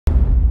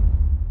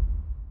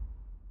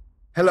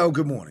Hello,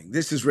 good morning.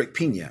 This is Rick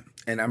Pina,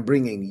 and I'm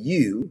bringing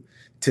you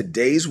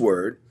today's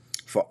word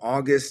for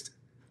August.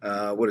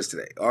 What is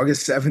today?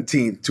 August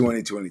 17th,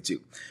 2022.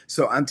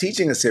 So I'm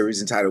teaching a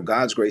series entitled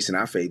God's Grace and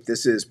Our Faith.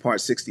 This is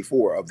part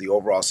 64 of the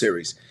overall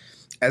series.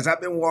 As I've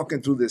been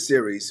walking through this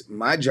series,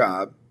 my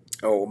job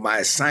or my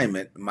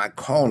assignment, my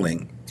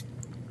calling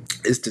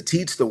is to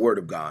teach the word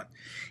of God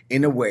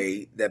in a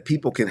way that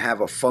people can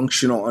have a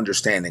functional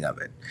understanding of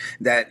it.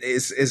 That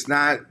is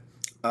not,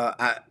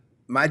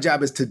 my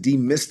job is to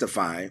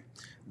demystify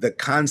the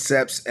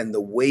concepts and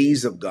the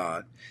ways of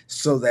God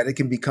so that it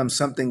can become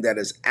something that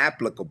is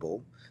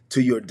applicable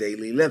to your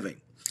daily living.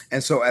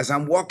 And so as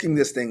I'm walking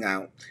this thing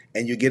out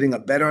and you're getting a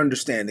better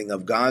understanding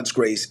of God's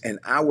grace and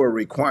our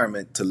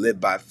requirement to live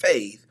by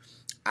faith,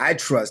 I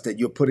trust that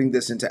you're putting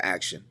this into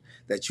action,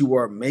 that you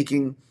are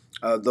making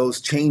those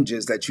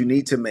changes that you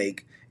need to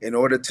make in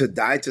order to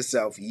die to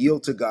self,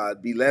 yield to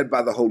God, be led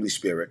by the Holy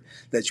Spirit,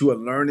 that you are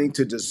learning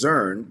to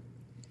discern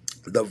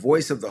the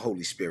voice of the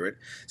Holy Spirit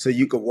so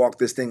you can walk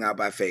this thing out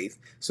by faith,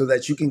 so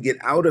that you can get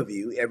out of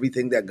you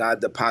everything that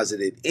God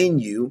deposited in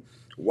you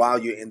while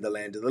you're in the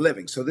land of the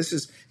living. So this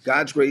is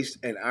God's Grace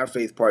and Our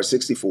Faith, part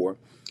 64.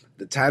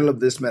 The title of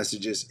this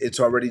message is It's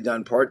Already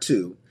Done, part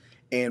 2.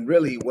 And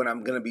really what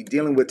I'm going to be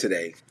dealing with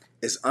today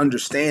is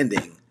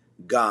understanding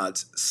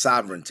God's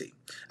sovereignty.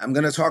 I'm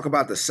going to talk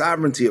about the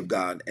sovereignty of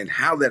God and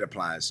how that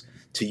applies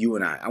to you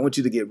and I. I want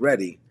you to get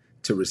ready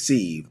to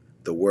receive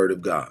the word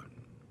of God.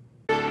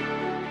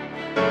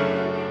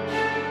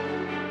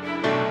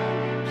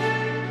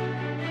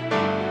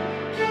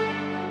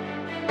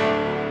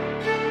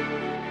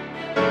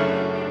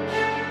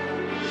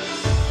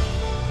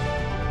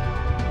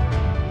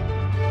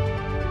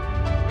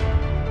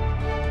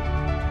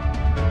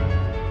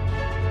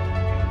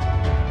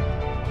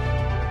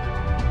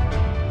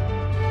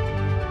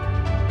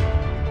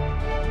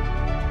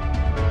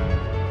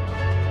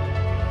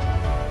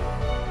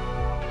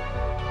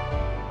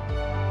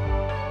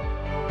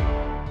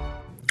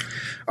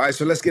 All right,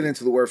 so let's get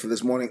into the word for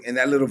this morning. In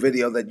that little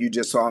video that you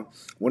just saw,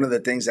 one of the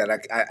things that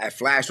I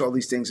flash all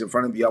these things in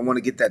front of you. I want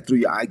to get that through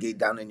your eye gate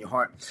down in your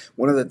heart.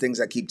 One of the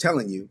things I keep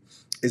telling you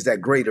is that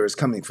greater is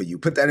coming for you.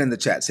 Put that in the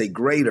chat. Say,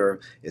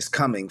 greater is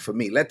coming for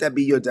me. Let that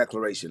be your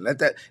declaration. Let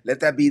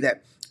that be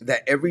that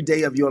every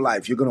day of your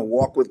life, you're going to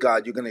walk with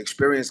God. You're going to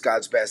experience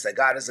God's best, that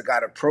God is a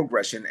God of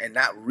progression and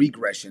not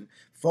regression.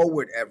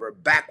 Forward ever,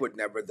 backward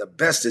never. The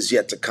best is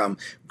yet to come.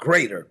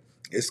 Greater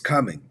is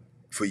coming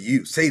for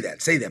you. Say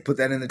that, put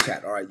that in the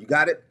chat. All right, you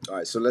got it? All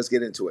right, so let's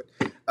get into it.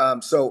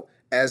 So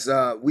as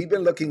we've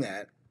been looking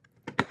at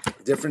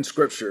different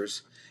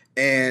scriptures,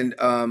 and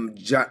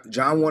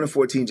John 1 and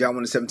 14, John 1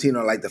 and 17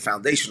 are like the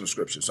foundational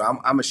scriptures. So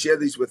I'm going to share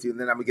these with you, and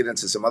then I'm going to get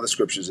into some other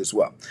scriptures as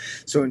well.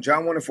 So in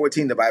John 1 and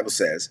 14, the Bible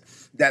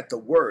says that the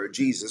Word,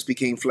 Jesus,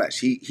 became flesh.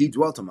 He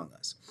dwelt among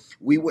us.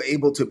 We were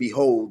able to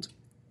behold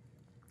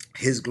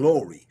his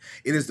glory.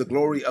 It is the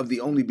glory of the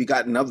only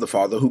begotten of the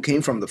Father, who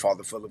came from the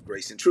Father, full of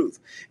grace and truth.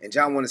 In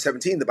John 1 and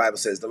 17, the Bible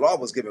says the law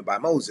was given by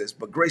Moses,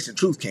 but grace and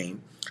truth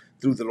came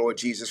through the Lord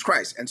Jesus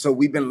Christ. And so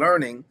we've been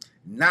learning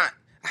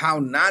how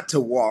not to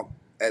walk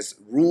as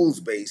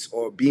rules-based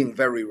or being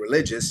very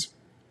religious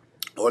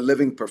or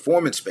living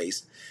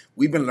performance-based.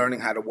 We've been learning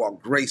how to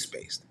walk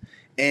grace-based.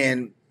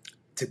 And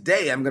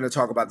today I'm going to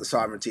talk about the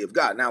sovereignty of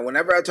God. Now,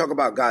 whenever I talk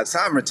about God's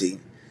sovereignty,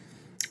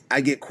 I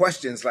get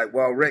questions like,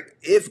 well, Rick,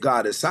 if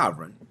God is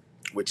sovereign,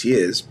 which he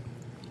is,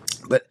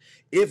 but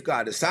if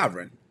God is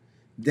sovereign,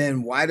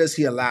 then why does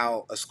he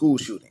allow a school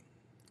shooting?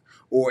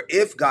 Or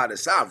if God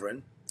is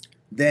sovereign,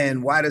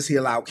 then why does he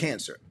allow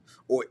cancer?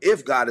 Or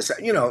if God is,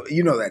 you know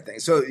that thing.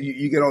 So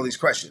you get all these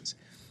questions.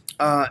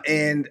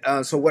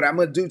 So what I'm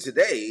going to do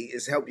today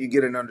is help you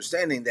get an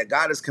understanding that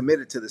God is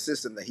committed to the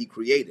system that he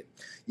created.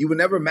 You will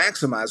never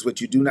maximize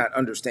what you do not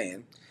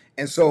understand.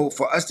 And so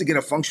for us to get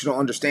a functional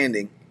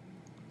understanding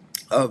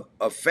of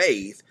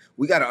faith,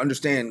 we got to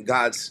understand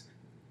God's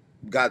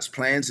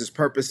plans, his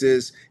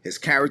purposes, his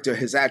character,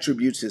 his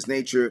attributes, his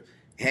nature,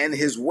 and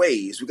his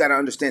ways. We got to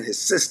understand his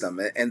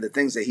system and the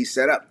things that he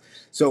set up.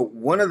 So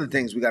one of the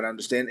things we got to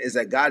understand is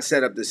that God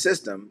set up the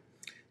system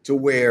to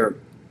where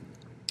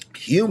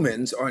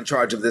humans are in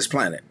charge of this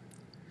planet.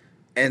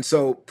 And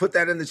so put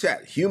that in the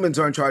chat. Humans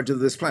are in charge of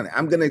this planet.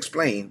 I'm going to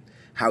explain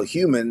how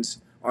humans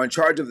are in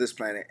charge of this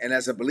planet. And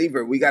as a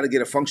believer, we got to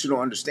get a functional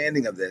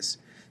understanding of this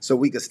so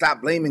we can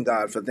stop blaming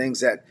God for things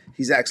that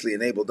he's actually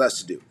enabled us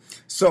to do.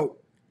 So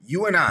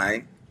you and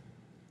I,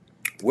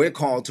 we're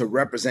called to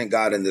represent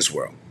God in this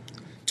world,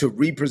 to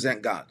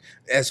represent God.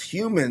 As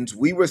humans,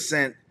 we were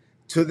sent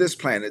to this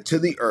planet, to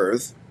the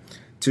earth,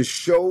 to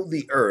show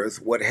the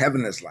earth what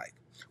heaven is like.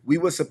 We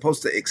were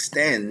supposed to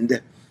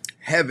extend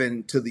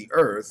heaven to the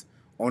earth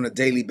on a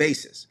daily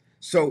basis.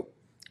 So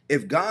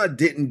if God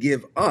didn't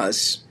give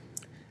us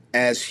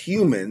as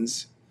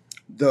humans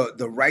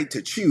the right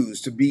to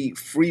choose to be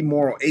free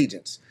moral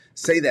agents,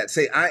 say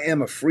I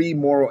am a free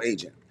moral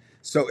agent.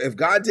 So if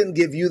God didn't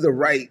give you the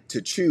right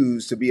to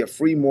choose to be a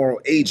free moral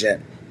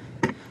agent,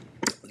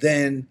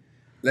 then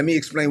let me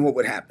explain what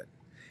would happen.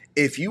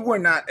 If you were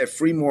not a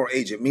free moral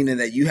agent, meaning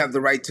that you have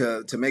the right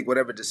to make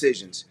whatever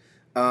decisions,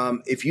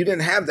 if you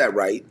didn't have that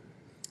right,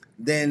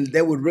 then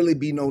there would really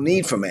be no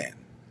need for man.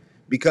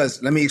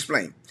 Because let me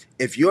explain.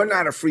 If you're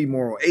not a free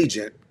moral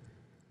agent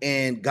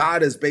and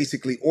God is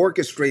basically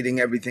orchestrating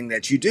everything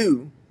that you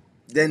do,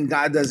 then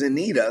God doesn't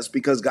need us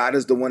because God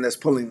is the one that's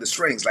pulling the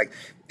strings. Like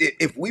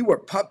if we were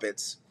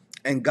puppets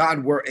and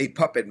God were a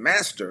puppet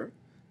master,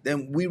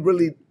 then we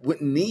really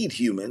wouldn't need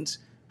humans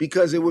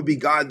because it would be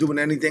God doing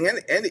anything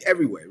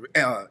everywhere.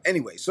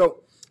 Anyway,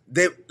 so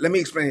let me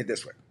explain it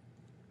this way.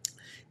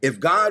 If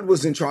God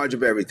was in charge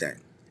of everything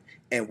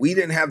and we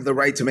didn't have the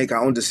right to make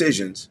our own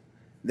decisions,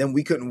 then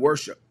we couldn't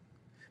worship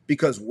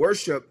because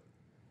worship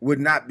would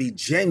not be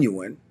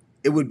genuine.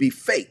 It would be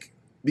fake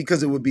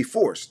because it would be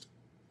forced.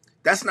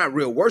 That's not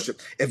real worship.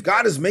 If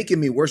God is making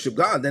me worship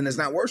God, then it's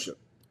not worship,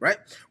 right?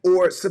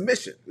 Or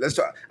submission.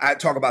 I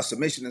talk about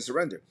submission and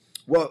surrender.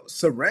 Well,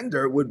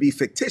 surrender would be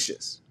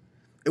fictitious.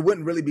 It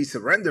wouldn't really be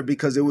surrender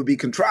because it would be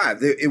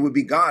contrived. It would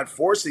be God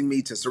forcing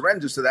me to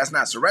surrender, so that's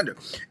not surrender.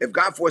 If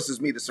God forces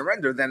me to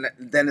surrender,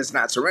 then it's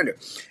not surrender.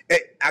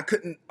 I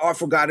couldn't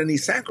offer God any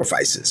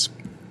sacrifices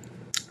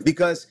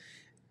because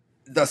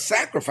the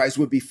sacrifice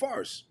would be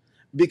farce.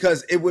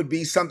 Because it would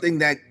be something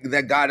that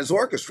God has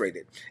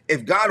orchestrated.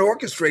 If God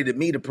orchestrated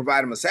me to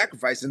provide him a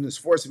sacrifice and is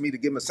forcing me to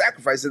give him a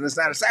sacrifice, then it's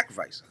not a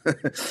sacrifice,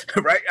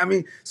 right? I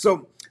mean,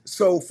 so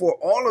for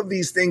all of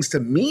these things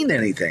to mean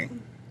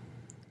anything,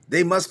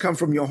 they must come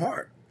from your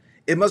heart.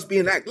 It must be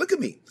an act. Look at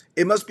me.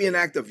 It must be an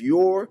act of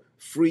your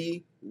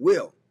free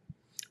will.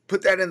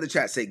 Put that in the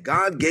chat. Say,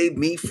 God gave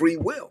me free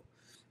will.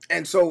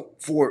 And so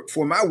for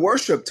my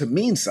worship to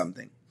mean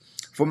something,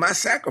 for my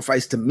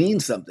sacrifice to mean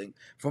something,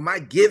 for my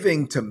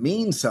giving to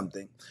mean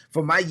something,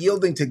 for my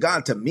yielding to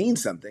God to mean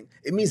something,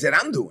 it means that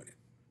I'm doing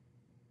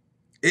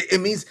it.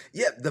 It means,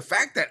 yeah, the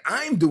fact that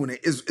I'm doing it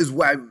is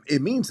why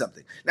it means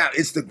something. Now,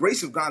 it's the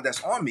grace of God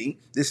that's on me.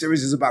 This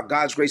series is about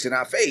God's grace and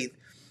our faith.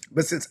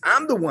 But since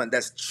I'm the one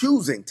that's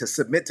choosing to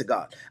submit to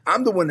God,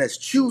 I'm the one that's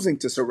choosing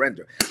to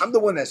surrender. I'm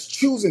the one that's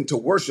choosing to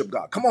worship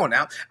God. Come on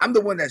now. I'm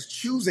the one that's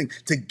choosing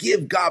to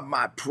give God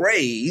my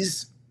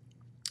praise.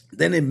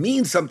 Then it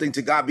means something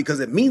to God because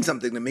it means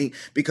something to me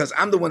because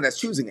I'm the one that's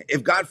choosing it.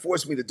 If God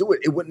forced me to do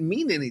it, it wouldn't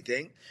mean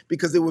anything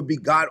because it would be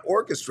God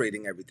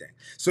orchestrating everything.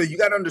 So you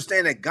got to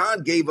understand that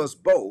God gave us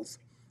both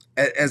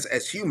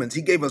as humans.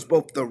 He gave us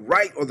both the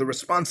right or the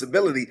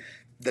responsibility,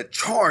 the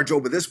charge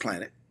over this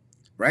planet,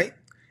 right?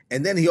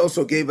 And then he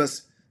also gave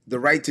us the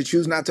right to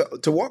choose not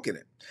to walk in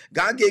it.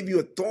 God gave you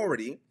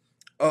authority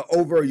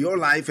over your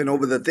life and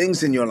over the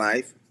things in your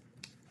life,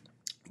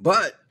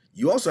 but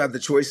you also have the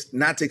choice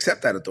not to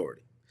accept that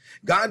authority.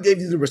 God gave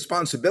you the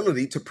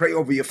responsibility to pray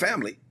over your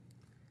family.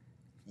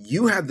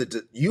 You have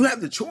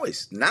the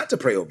choice not to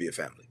pray over your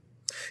family.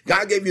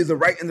 God gave you the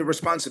right and the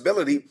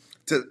responsibility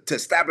to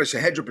establish a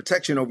hedge of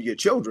protection over your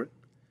children.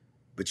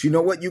 But you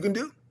know what you can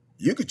do?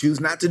 You could choose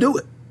not to do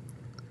it.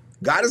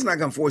 God is not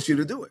going to force you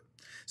to do it.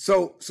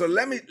 So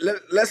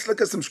let's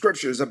look at some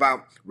scriptures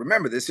about,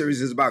 remember, this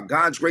series is about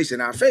God's grace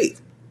and our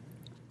faith.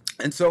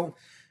 And so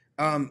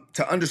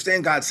to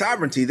understand God's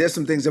sovereignty, there's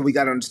some things that we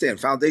got to understand,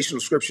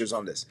 foundational scriptures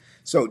on this.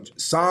 So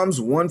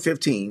Psalms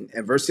 115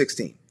 and verse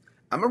 16.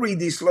 I'm going to read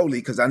these slowly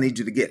because I need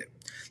you to get it.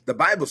 The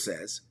Bible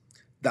says,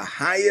 the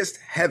highest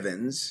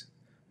heavens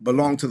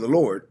belong to the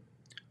Lord,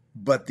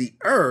 but the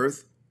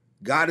earth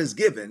God has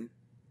given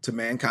to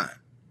mankind.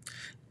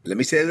 Let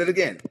me say that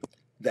again.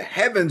 The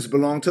heavens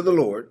belong to the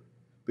Lord,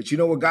 but you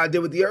know what God did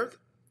with the earth?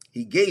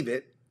 He gave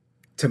it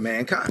to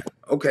mankind.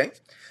 Okay.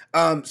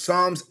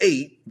 Psalms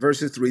 8,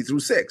 verses 3 through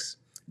 6.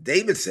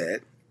 David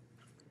said,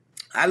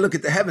 I look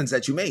at the heavens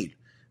that you made,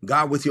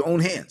 God, with your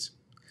own hands.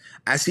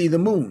 I see the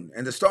moon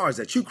and the stars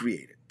that you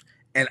created.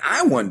 And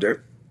I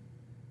wonder,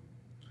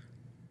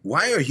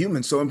 why are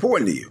humans so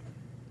important to you?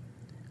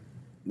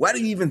 Why do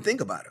you even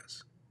think about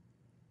us?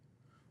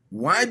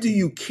 Why do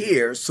you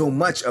care so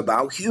much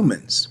about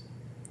humans?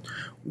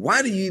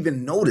 Why do you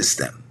even notice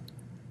them?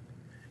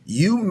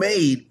 You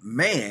made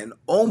man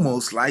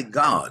almost like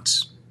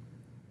gods.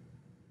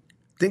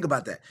 Think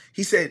about that.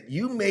 He said,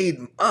 you made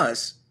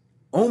us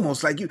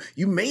almost like you.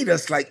 You made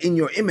us like in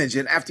your image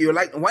and after your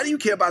likeness. Why do you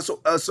care about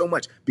us so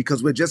much?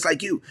 Because we're just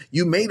like you.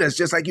 You made us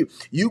just like you.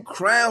 You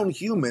crown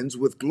humans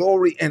with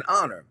glory and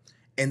honor.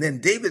 And then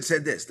David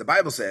said this, the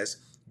Bible says,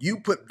 you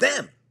put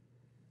them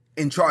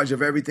in charge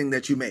of everything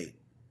that you made.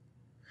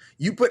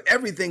 You put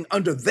everything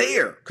under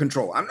their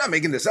control. I'm not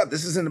making this up.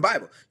 This is in the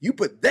Bible. You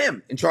put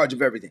them in charge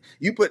of everything.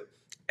 You put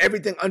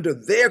everything under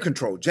their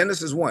control.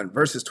 Genesis 1,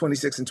 verses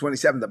 26 and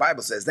 27, the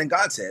Bible says, then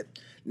God said,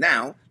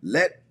 now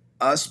let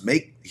us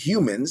make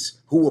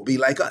humans who will be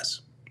like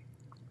us.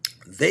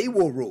 They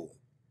will rule.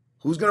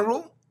 Who's going to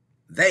rule?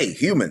 They,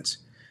 humans.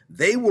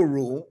 They will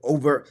rule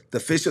over the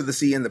fish of the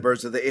sea and the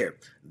birds of the air.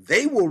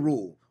 They will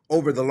rule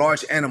over the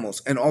large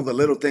animals and all the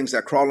little things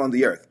that crawl on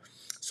the earth.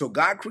 So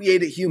God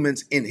created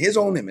humans in his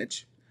own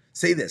image.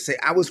 Say this, say,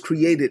 I was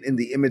created in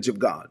the image of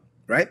God,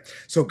 right?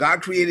 So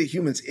God created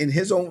humans in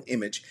his own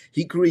image.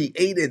 He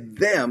created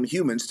them,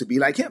 humans, to be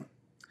like him.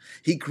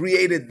 He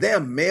created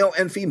them, male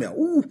and female.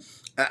 Ooh,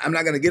 I'm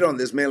not going to get on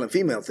this male and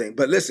female thing,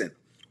 but listen,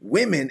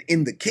 women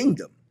in the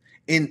kingdom,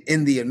 in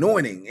the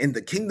anointing, in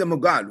the kingdom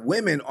of God,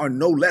 women are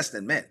no less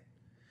than men.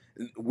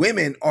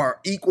 Women are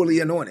equally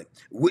anointed.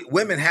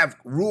 Women have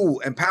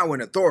rule and power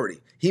and authority.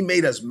 He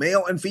made us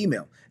male and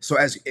female. So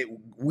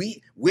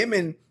we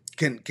women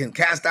can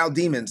cast out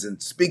demons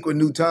and speak with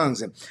new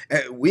tongues, and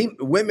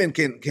women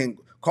can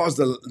cause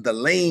the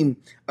lame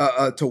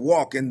to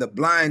walk and the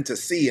blind to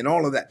see and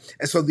all of that.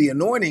 And so the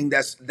anointing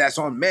that's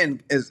on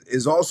men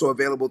is also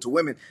available to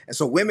women. And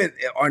so women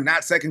are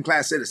not second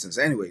class citizens.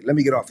 Anyway, let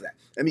me get off of that.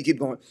 Let me keep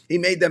going. He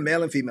made them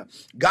male and female.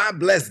 God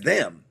blessed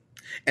them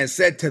and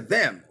said to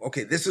them,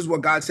 okay, this is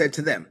what God said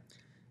to them: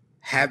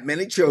 have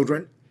many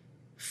children,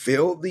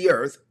 fill the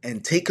earth,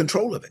 and take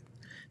control of it.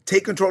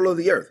 Take control of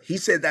the earth. He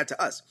said that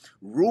to us.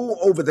 Rule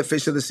over the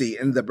fish of the sea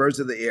and the birds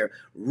of the air.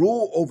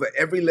 Rule over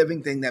every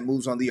living thing that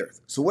moves on the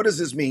earth. So what does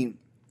this mean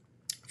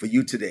for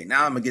you today?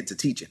 Now I'm going to get to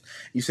teaching.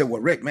 You said,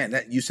 well, Rick, man,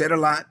 you said a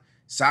lot.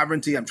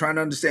 Sovereignty, I'm trying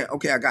to understand.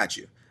 Okay, I got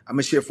you. I'm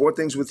going to share 4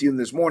 things with you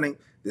this morning.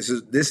 This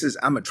is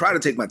I'm going to try to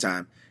take my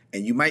time,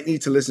 and you might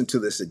need to listen to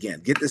this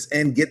again. Get this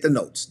and get the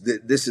notes.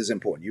 This is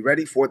important. You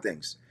ready? 4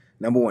 things.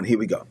 Number 1, here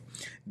we go.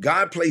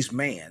 God placed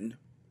man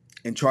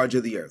in charge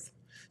of the earth.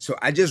 So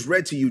I just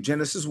read to you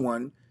Genesis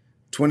 1,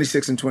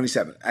 26 and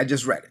 27. I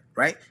just read it,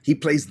 right? He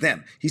placed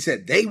them. He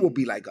said they will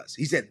be like us.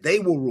 He said they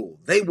will rule.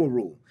 They will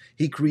rule.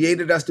 He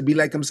created us to be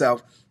like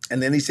himself.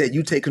 And then he said,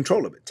 you take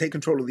control of it. Take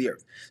control of the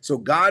earth. So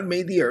God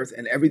made the earth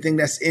and everything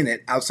that's in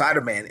it outside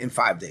of man in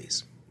 5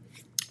 days.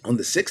 On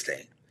the 6th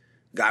day,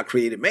 God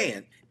created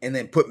man and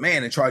then put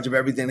man in charge of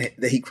everything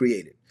that he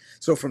created.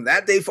 So from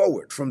that day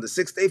forward, from the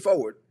 6th day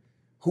forward,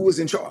 who was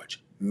in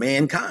charge?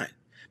 Mankind.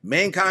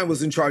 Mankind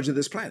was in charge of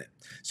this planet.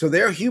 So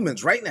there are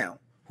humans right now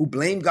who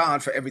blame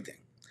God for everything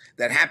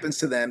that happens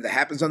to them, that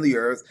happens on the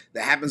earth,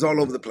 that happens all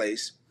over the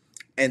place.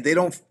 And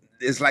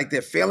it's like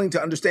they're failing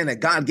to understand that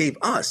God gave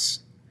us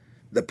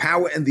the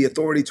power and the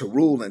authority to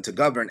rule and to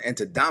govern and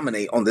to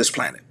dominate on this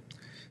planet.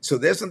 So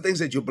there's some things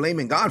that you're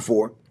blaming God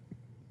for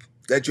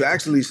that you're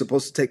actually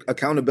supposed to take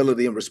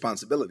accountability and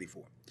responsibility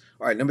for.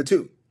 All right, number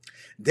 2,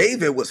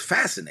 David was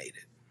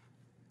fascinated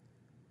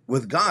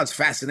with God's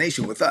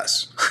fascination with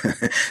us.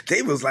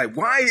 David was like,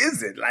 why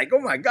is it? Like, oh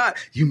my God,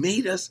 you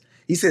made us.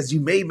 He says, you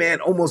made man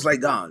almost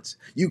like gods.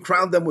 You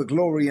crowned them with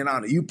glory and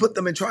honor. You put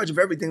them in charge of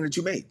everything that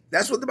you made.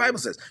 That's what the Bible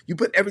says. You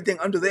put everything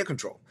under their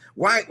control.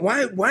 Why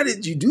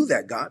did you do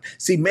that, God?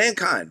 See,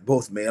 mankind,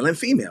 both male and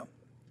female,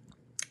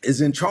 is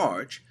in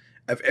charge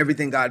of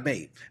everything God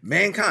made.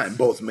 Mankind,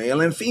 both male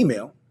and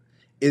female,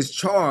 is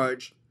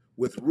charged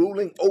with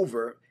ruling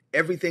over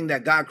everything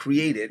that God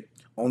created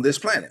on this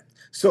planet.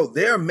 So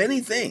there are many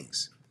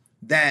things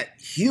that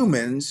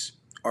humans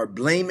are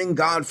blaming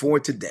God for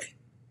today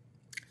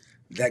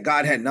that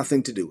God had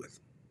nothing to do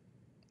with.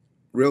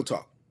 Real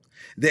talk.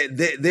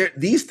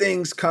 These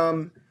things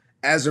come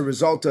as a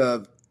result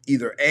of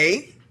either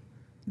A,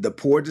 the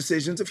poor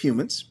decisions of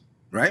humans,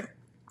 right?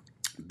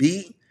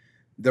 B,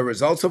 the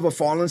results of a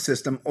fallen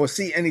system, or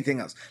C, anything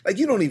else. Like,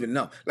 you don't even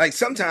know. Like,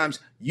 sometimes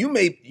you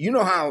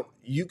know how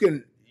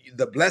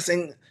the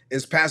blessing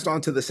is passed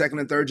on to the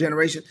 2nd and 3rd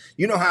generation.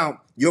 You know how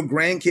your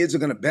grandkids are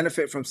going to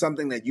benefit from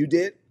something that you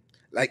did?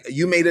 Like,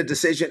 you made a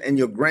decision and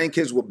your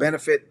grandkids will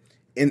benefit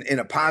in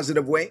a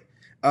positive way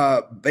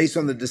based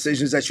on the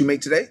decisions that you make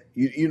today.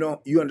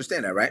 You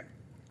understand that, right?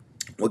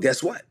 Well,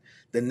 guess what?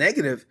 The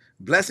negative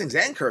blessings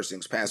and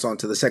cursings pass on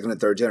to the 2nd and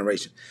 3rd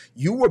generation.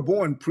 You were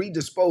born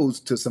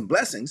predisposed to some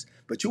blessings,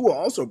 but you were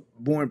also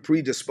born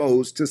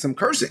predisposed to some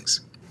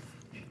cursings.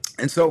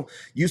 And so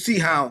you see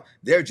how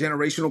there are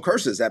generational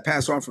curses that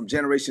pass on from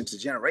generation to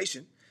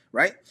generation,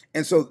 right?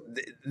 And so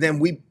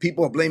then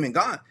people are blaming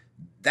God.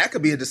 That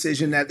could be a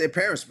decision that their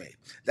parents made.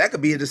 That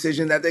could be a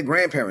decision that their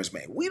grandparents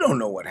made. We don't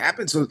know what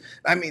happened. So,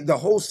 I mean, the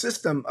whole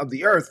system of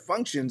the earth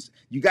functions.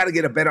 You got to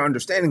get a better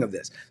understanding of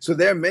this. So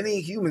there are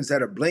many humans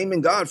that are blaming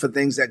God for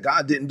things that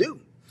God didn't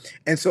do.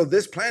 And so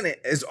this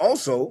planet is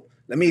also,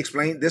 let me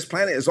explain, this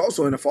planet is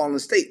also in a fallen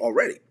state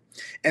already.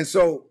 And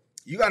so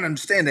you got to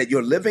understand that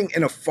you're living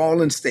in a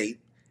fallen state,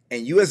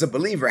 and you as a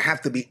believer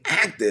have to be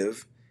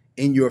active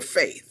in your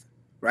faith,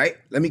 right?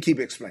 Let me keep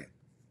explaining.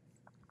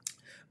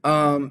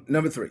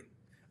 Number 3,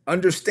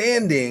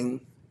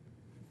 understanding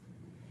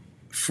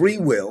free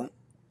will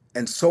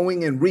and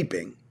sowing and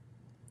reaping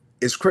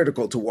is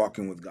critical to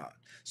walking with God.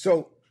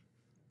 So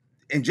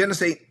in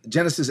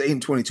Genesis 8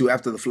 and 22,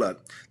 after the flood,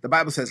 the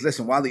Bible says,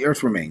 listen, while the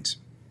earth remains,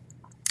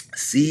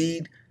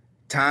 seed,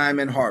 time,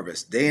 and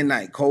harvest, day and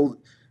night, cold,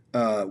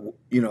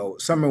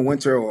 summer and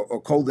winter, or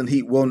cold and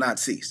heat will not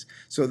cease.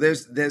 So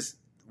there's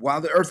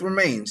while the earth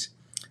remains,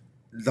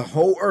 the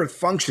whole earth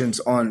functions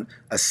on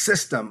a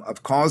system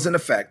of cause and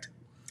effect,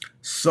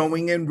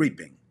 sowing and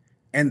reaping,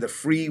 and the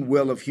free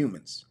will of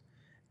humans.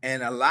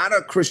 And a lot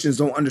of Christians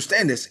don't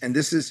understand this.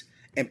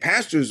 And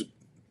pastors,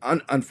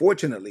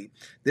 unfortunately,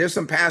 there's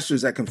some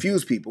pastors that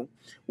confuse people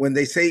when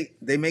they say,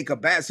 they make a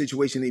bad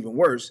situation even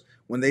worse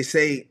when they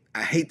say,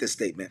 I hate this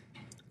statement,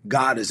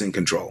 God is in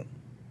control.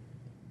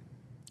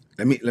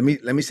 Let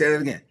me say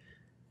that again.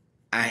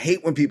 I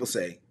hate when people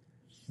say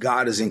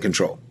God is in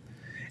control.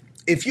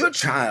 If your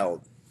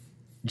child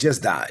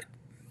just died,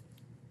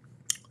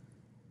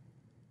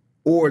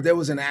 or there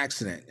was an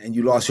accident and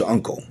you lost your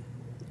uncle,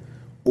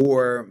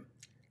 or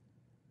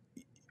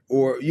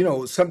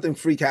something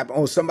freak happened,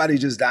 oh, somebody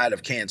just died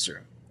of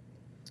cancer,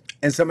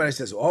 and somebody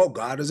says, oh,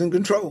 God is in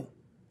control.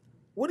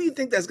 What do you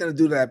think that's going to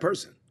do to that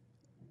person?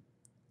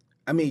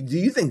 I mean, do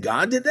you think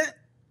God did that?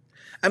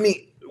 I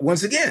mean,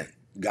 once again,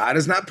 God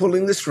is not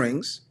pulling the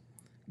strings.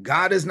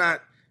 God is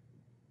not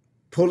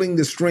pulling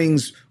the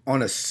strings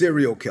on a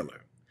serial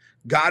killer.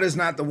 God is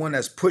not the one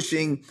that's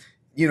pushing,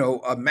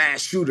 a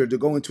mass shooter to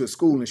go into a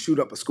school and shoot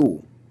up a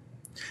school.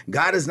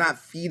 God is not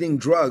feeding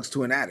drugs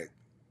to an addict.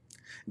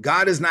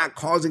 God is not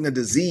causing a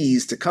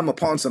disease to come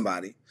upon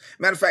somebody.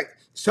 Matter of fact,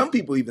 some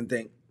people even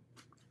think,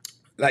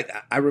 like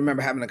I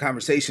remember having a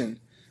conversation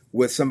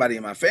with somebody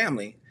in my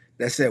family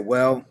that said,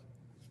 well,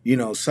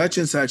 such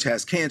and such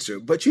has cancer,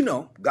 but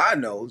God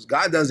knows,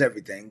 God does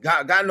everything.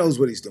 God knows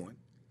what he's doing.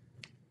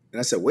 And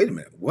I said, wait a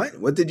minute, what?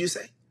 What did you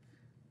say?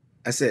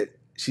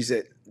 She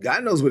said,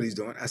 God knows what he's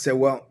doing. I said,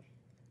 well,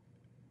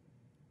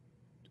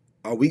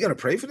 are we going to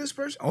pray for this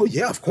person? Oh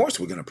yeah, of course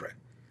we're going to pray.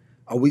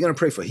 Are we going to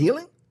pray for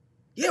healing?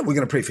 Yeah, we're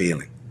going to pray for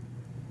healing.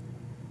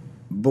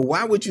 But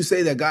why would you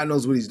say that God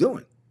knows what he's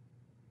doing?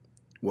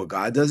 Well,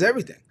 God does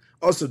everything.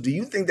 Also, do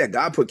you think that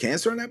God put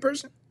cancer in that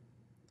person?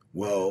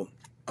 Well,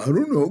 I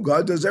don't know.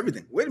 God does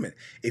everything. Wait a minute.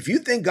 If you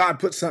think God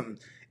put something,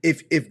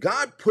 if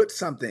God put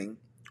something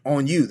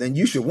on you, then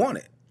you should want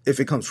it if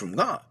it comes from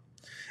God.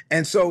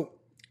 And so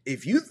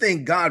if you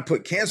think God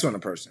put cancer on a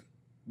person,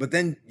 but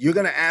then you're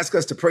going to ask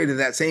us to pray to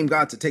that same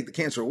God to take the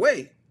cancer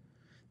away,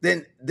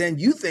 then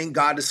you think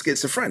God is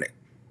schizophrenic.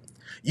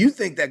 You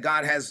think that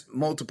God has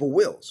multiple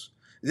wills.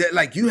 That,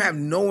 like, you have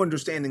no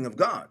understanding of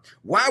God.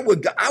 Why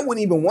would God, I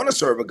wouldn't even want to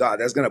serve a God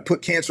that's going to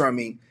put cancer on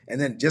me and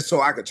then just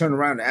so I could turn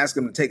around and ask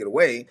him to take it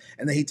away,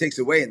 and then he takes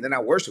it away and then I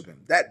worship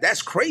him.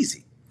 That's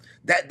crazy.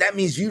 That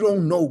means you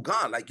don't know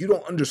God. Like, you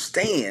don't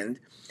understand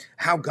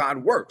how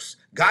God works.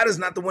 God is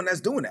not the one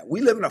that's doing that.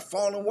 We live in a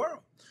fallen world.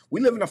 We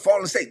live in a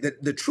fallen state.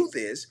 The truth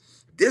is,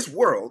 this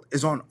world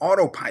is on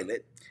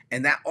autopilot,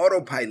 and that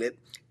autopilot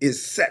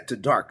is set to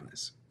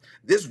darkness.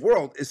 This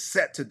world is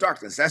set to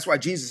darkness. That's why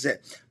Jesus said,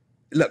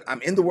 look,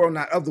 I'm in the world,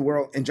 not of the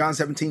world. In John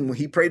 17, when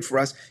he prayed for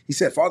us, he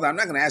said, Father, I'm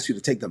not going to ask you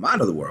to take them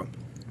out of the world.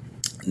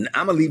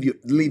 I'm going to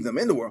leave them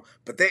in the world,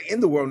 but they're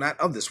in the world, not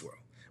of this world.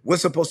 We're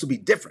supposed to be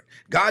different.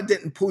 God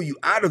didn't pull you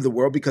out of the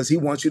world because he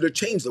wants you to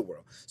change the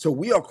world. So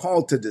we are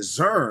called to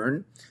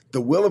discern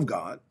the will of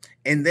God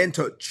and then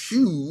to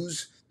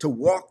choose to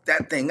walk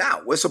that thing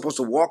out. We're supposed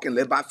to walk and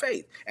live by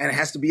faith, and it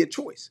has to be a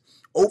choice.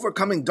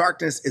 Overcoming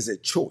darkness is a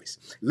choice.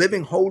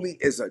 Living holy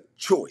is a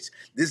choice.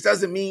 This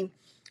doesn't mean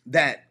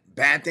that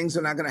bad things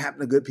are not going to happen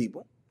to good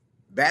people.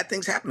 Bad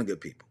things happen to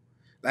good people.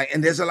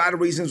 And there's a lot of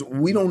reasons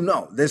we don't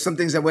know. There's some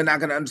things that we're not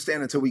going to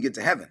understand until we get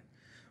to heaven.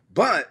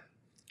 But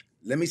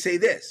let me say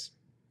this.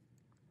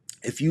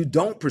 If you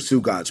don't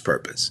pursue God's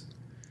purpose,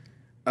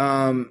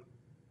 the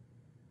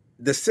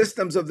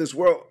systems of this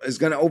world is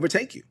going to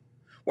overtake you.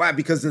 Why?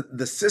 Because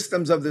the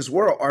systems of this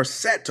world are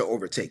set to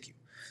overtake you.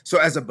 So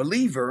as a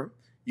believer,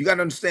 you got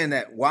to understand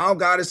that while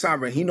God is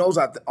sovereign, he knows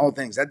all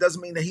things. That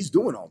doesn't mean that he's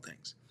doing all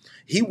things.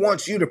 He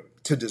wants you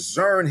to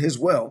discern his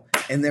will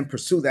and then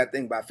pursue that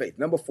thing by faith.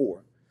 Number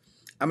 4,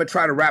 I'm going to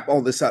try to wrap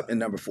all this up in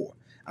number 4.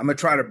 I'm going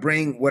to try to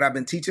bring what I've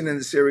been teaching in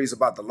the series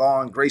about the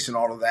law and grace and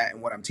all of that,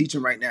 and what I'm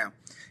teaching right now,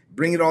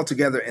 bring it all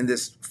together in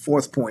this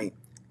 4th point.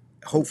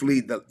 Hopefully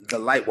the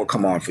light will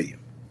come on for you.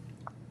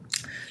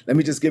 Let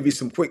me just give you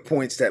some quick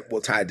points that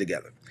will tie it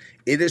together.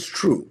 It is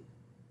true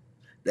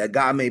that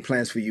God made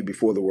plans for you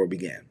before the world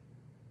began.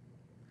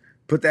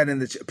 Put it in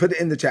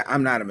the chat.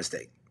 I'm not a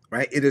mistake,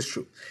 right? It is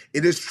true.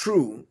 It is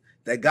true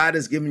that God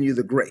has given you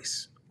the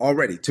grace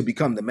already to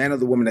become the man or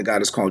the woman that God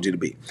has called you to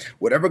be.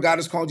 Whatever God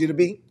has called you to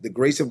be, the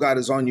grace of God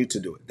is on you to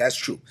do it. That's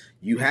true.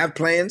 You have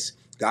plans.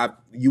 God,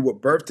 you were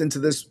birthed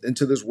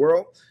into this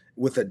world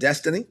with a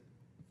destiny.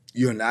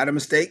 You're not a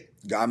mistake.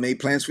 God made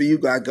plans for you.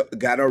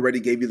 God already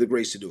gave you the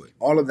grace to do it.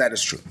 All of that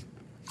is true.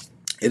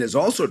 It is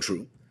also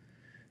true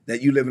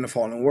that you live in a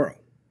fallen world.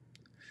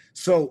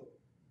 So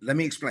let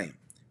me explain.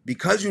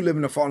 Because you live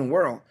in a fallen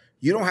world,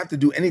 you don't have to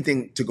do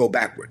anything to go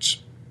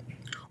backwards.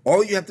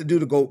 All you have to do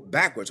to go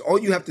backwards, all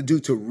you have to do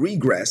to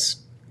regress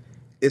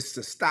is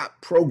to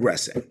stop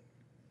progressing.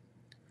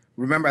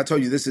 Remember, I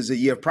told you this is a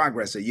year of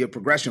progress, a year of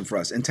progression for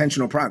us,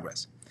 intentional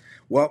progress.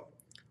 Well,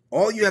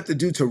 all you have to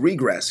do to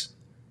regress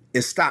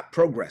is stop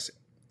progressing.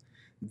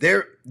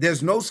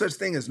 There's no such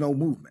thing as no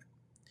movement.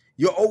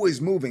 You're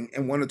always moving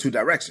in one or two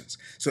directions.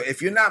 So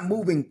if you're not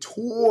moving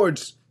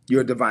towards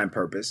your divine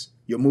purpose,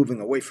 you're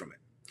moving away from it.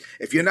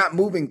 If you're not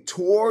moving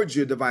towards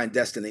your divine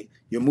destiny,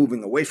 you're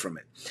moving away from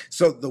it.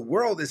 So the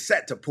world is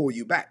set to pull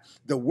you back.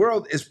 The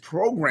world is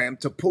programmed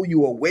to pull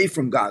you away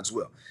from God's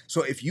will.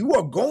 So if you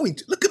are going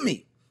to, look at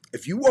me,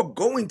 If you are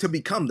going to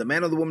become the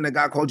man or the woman that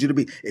God called you to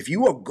be, if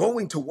you are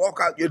going to walk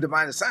out your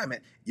divine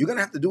assignment, you're going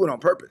to have to do it on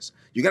purpose.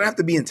 You're going to have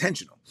to be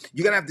intentional.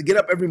 You're going to have to get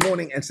up every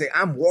morning and say,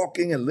 I'm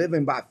walking and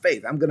living by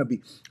faith. I'm going to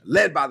be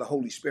led by the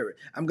Holy Spirit.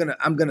 I'm going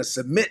to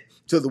submit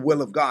to the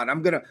will of God.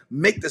 I'm going to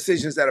make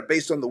decisions that are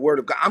based on the word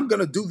of God. I'm going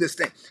to do this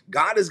thing.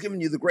 God has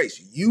given you the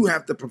grace. You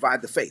have to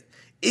provide the faith.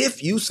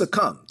 If you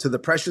succumb to the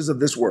pressures of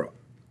this world,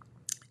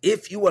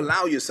 if you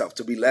allow yourself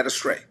to be led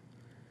astray,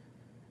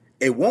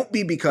 it won't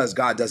be because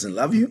God doesn't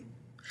love you.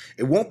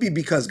 It won't be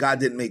because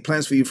God didn't make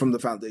plans for you from the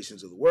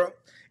foundations of the world.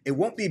 It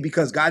won't be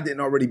because God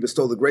didn't already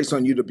bestow the grace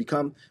on you to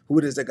become who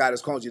it is that God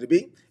has called you to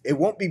be. It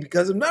won't be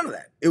because of none of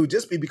that. It would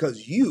just be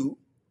because you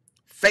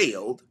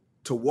failed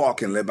to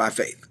walk and live by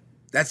faith.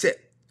 That's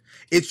it.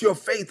 It's your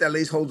faith that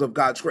lays hold of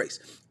God's grace.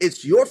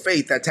 It's your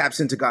faith that taps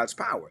into God's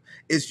power.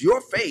 It's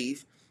your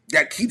faith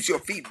that keeps your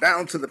feet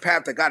bound to the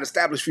path that God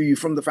established for you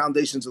from the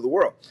foundations of the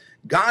world.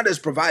 God has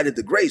provided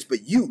the grace,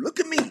 but you, look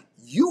at me,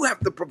 you have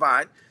to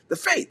provide the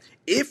faith.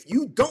 If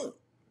you don't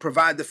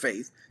provide the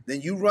faith,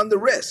 then you run the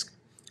risk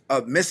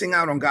of missing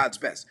out on God's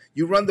best.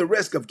 You run the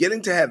risk of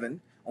getting to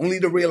heaven only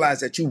to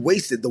realize that you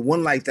wasted the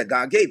one life that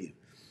God gave you.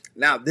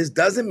 Now, this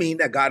doesn't mean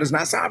that God is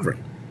not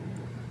sovereign.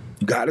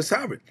 God is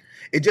sovereign.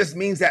 It just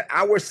means that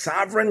our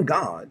sovereign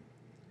God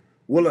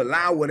will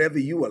allow whatever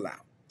you allow.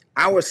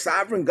 Our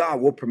sovereign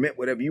God will permit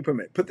whatever you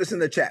permit. Put this in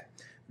the chat.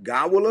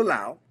 God will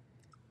allow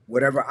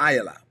whatever I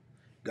allow.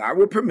 God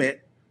will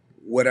permit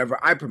whatever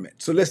I permit.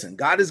 So listen,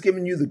 God has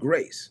given you the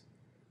grace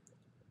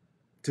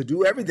to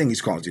do everything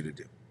he's called you to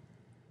do.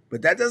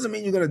 But that doesn't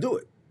mean you're going to do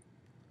it.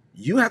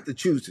 You have to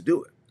choose to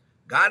do it.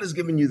 God has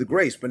given you the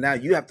grace, but now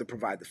you have to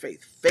provide the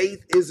faith.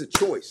 Faith is a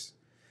choice.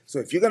 So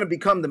if you're going to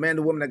become the man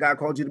or woman that God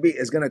called you to be,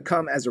 it's going to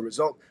come as a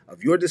result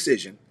of your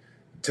decision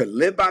to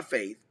live by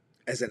faith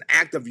as an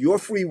act of your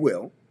free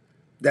will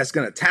that's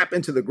going to tap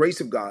into the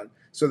grace of God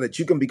so that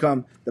you can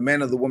become the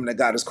man or the woman that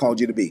God has called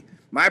you to be.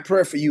 My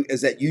prayer for you is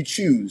that you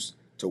choose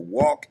to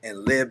walk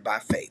and live by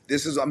faith.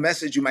 This is a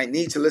message you might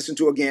need to listen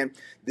to again.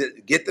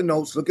 Get the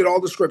notes, look at all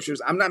the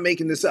scriptures. I'm not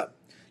making this up.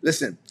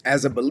 Listen,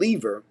 as a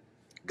believer,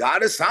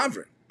 God is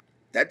sovereign.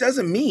 That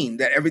doesn't mean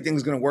that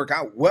everything's going to work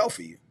out well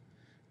for you.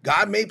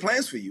 God made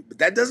plans for you, but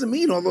that doesn't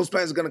mean all those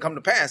plans are going to come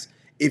to pass.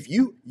 If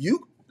you,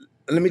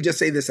 let me just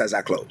say this as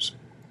I close.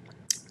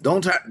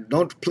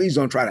 Please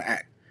don't try to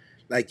act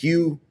like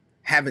you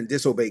haven't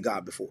disobeyed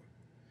God before.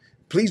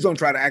 Please don't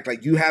try to act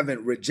like you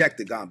haven't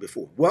rejected God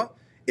before. Well,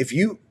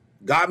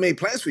 God made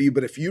plans for you,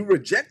 but if you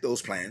reject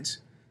those plans,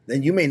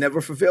 then you may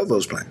never fulfill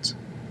those plans.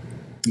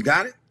 You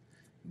got it?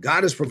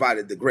 God has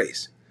provided the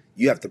grace.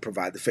 You have to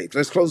provide the faith.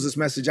 Let's close this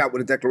message out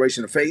with a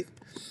declaration of faith.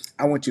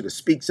 I want you to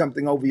speak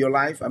something over your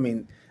life. I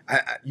mean,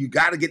 you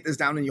got to get this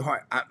down in your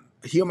heart.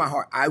 Hear my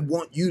heart. I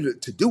want you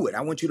to do it.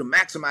 I want you to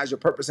maximize your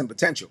purpose and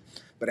potential,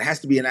 but it has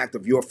to be an act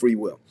of your free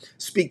will.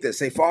 Speak this.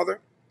 Say,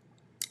 Father,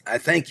 I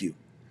thank you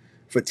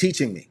for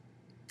teaching me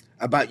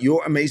about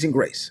your amazing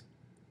grace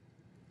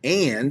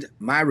and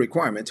my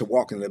requirement to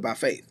walk and live by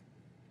faith.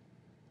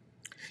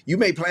 You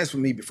made plans for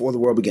me before the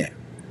world began.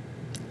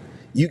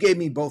 You gave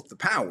me both the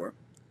power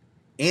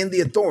and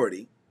the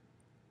authority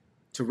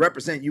to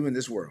represent you in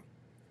this world.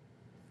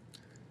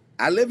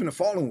 I live in a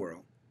fallen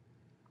world,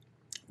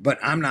 but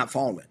I'm not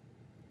fallen.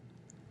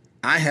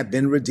 I have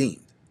been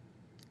redeemed.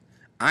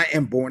 I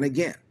am born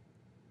again.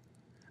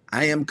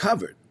 I am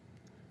covered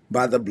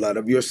by the blood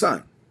of your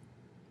Son.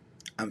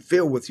 I'm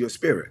filled with your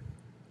Spirit,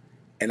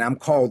 and I'm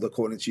called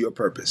according to your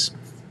purpose.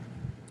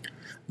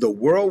 The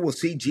world will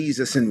see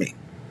Jesus in me.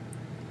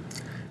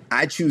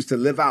 I choose to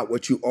live out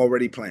what you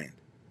already planned.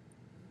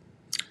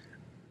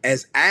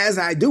 As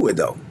I do it,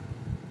 though,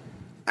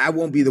 I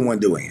won't be the one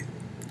doing it.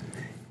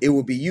 It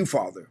will be you,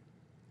 Father,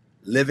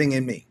 living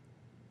in me.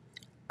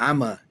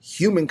 I'm a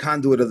human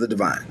conduit of the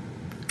divine.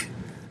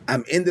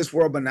 I'm in this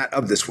world, but not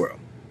of this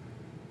world.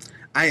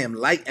 I am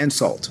light and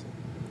salt.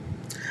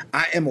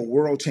 I am a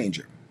world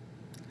changer.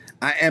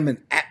 I am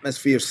an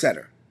atmosphere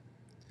setter.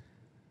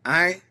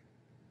 I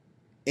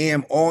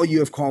am all you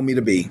have called me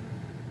to be.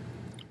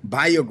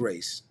 By your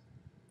grace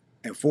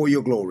and for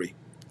your glory,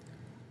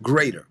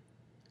 greater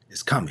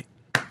is coming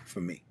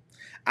for me.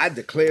 I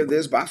declare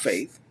this by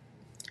faith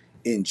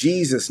in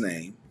Jesus'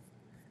 name.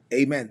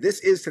 Amen. This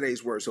is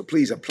today's word, so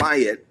please apply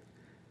it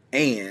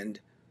and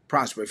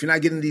prosper. If you're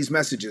not getting these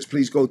messages,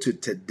 please go to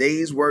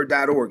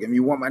todaysword.org. And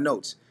you want my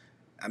notes,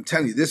 I'm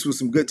telling you, this was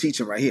some good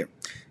teaching right here.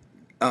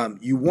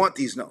 You want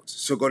these notes.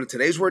 So go to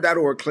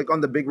todaysword.org, click on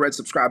the big red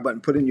subscribe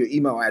button, put in your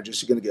email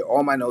address. You're going to get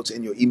all my notes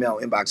in your email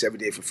inbox every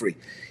day for free.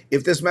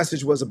 If this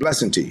message was a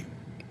blessing to you,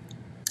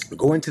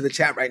 go into the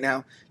chat right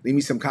now. Leave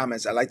me some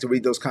comments. I like to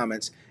read those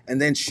comments.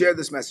 And then share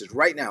this message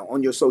right now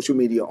on your social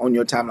media, on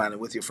your timeline, and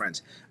with your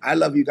friends. I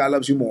love you. God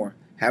loves you more.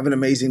 Have an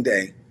amazing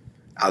day.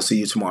 I'll see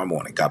you tomorrow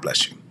morning. God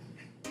bless you.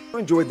 If you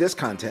enjoyed this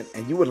content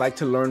and you would like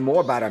to learn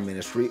more about our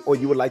ministry, or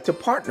you would like to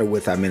partner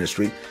with our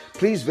ministry,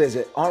 please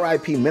visit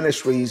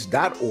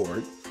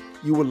ripministries.org.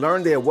 You will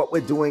learn there what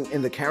we're doing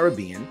in the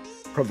Caribbean,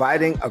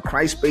 providing a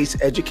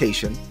Christ-based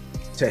education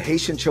to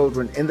Haitian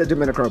children in the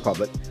Dominican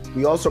Republic.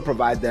 We also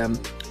provide them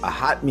a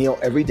hot meal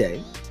every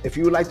day. If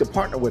you would like to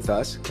partner with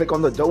us, click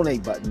on the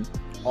donate button.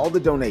 All the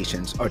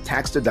donations are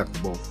tax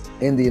deductible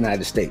in the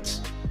United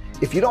States.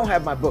 If you don't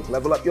have my book,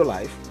 Level Up Your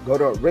Life, go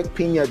to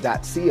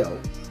rickpina.co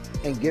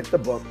and get the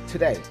book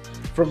today.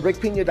 From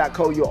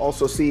rickpina.co, you'll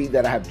also see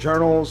that I have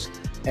journals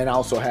and I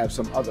also have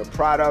some other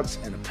products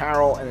and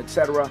apparel and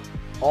etc.,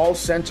 all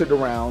centered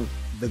around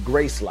the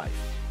grace life.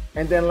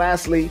 And then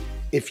lastly,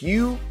 if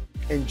you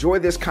enjoy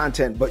this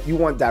content, but you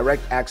want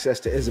direct access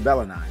to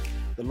Isabel and I,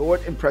 the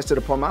Lord impressed it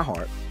upon my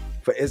heart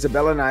for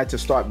Isabel and I to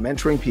start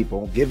mentoring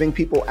people, giving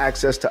people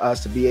access to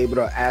us to be able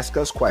to ask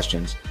us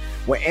questions.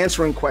 We're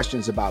answering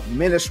questions about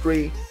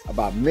ministry,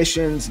 about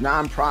missions,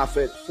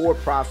 nonprofit,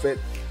 for-profit.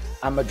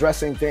 I'm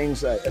addressing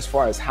things as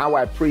far as how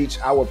I preach,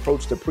 our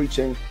approach to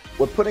preaching.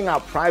 We're putting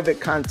out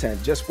private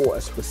content just for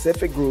a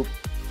specific group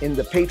in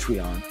the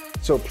Patreon.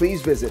 So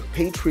please visit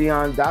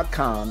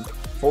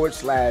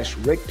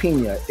patreon.com/Rick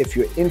Pina if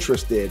you're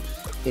interested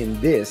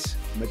in this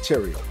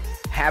material.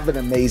 Have an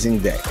amazing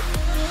day.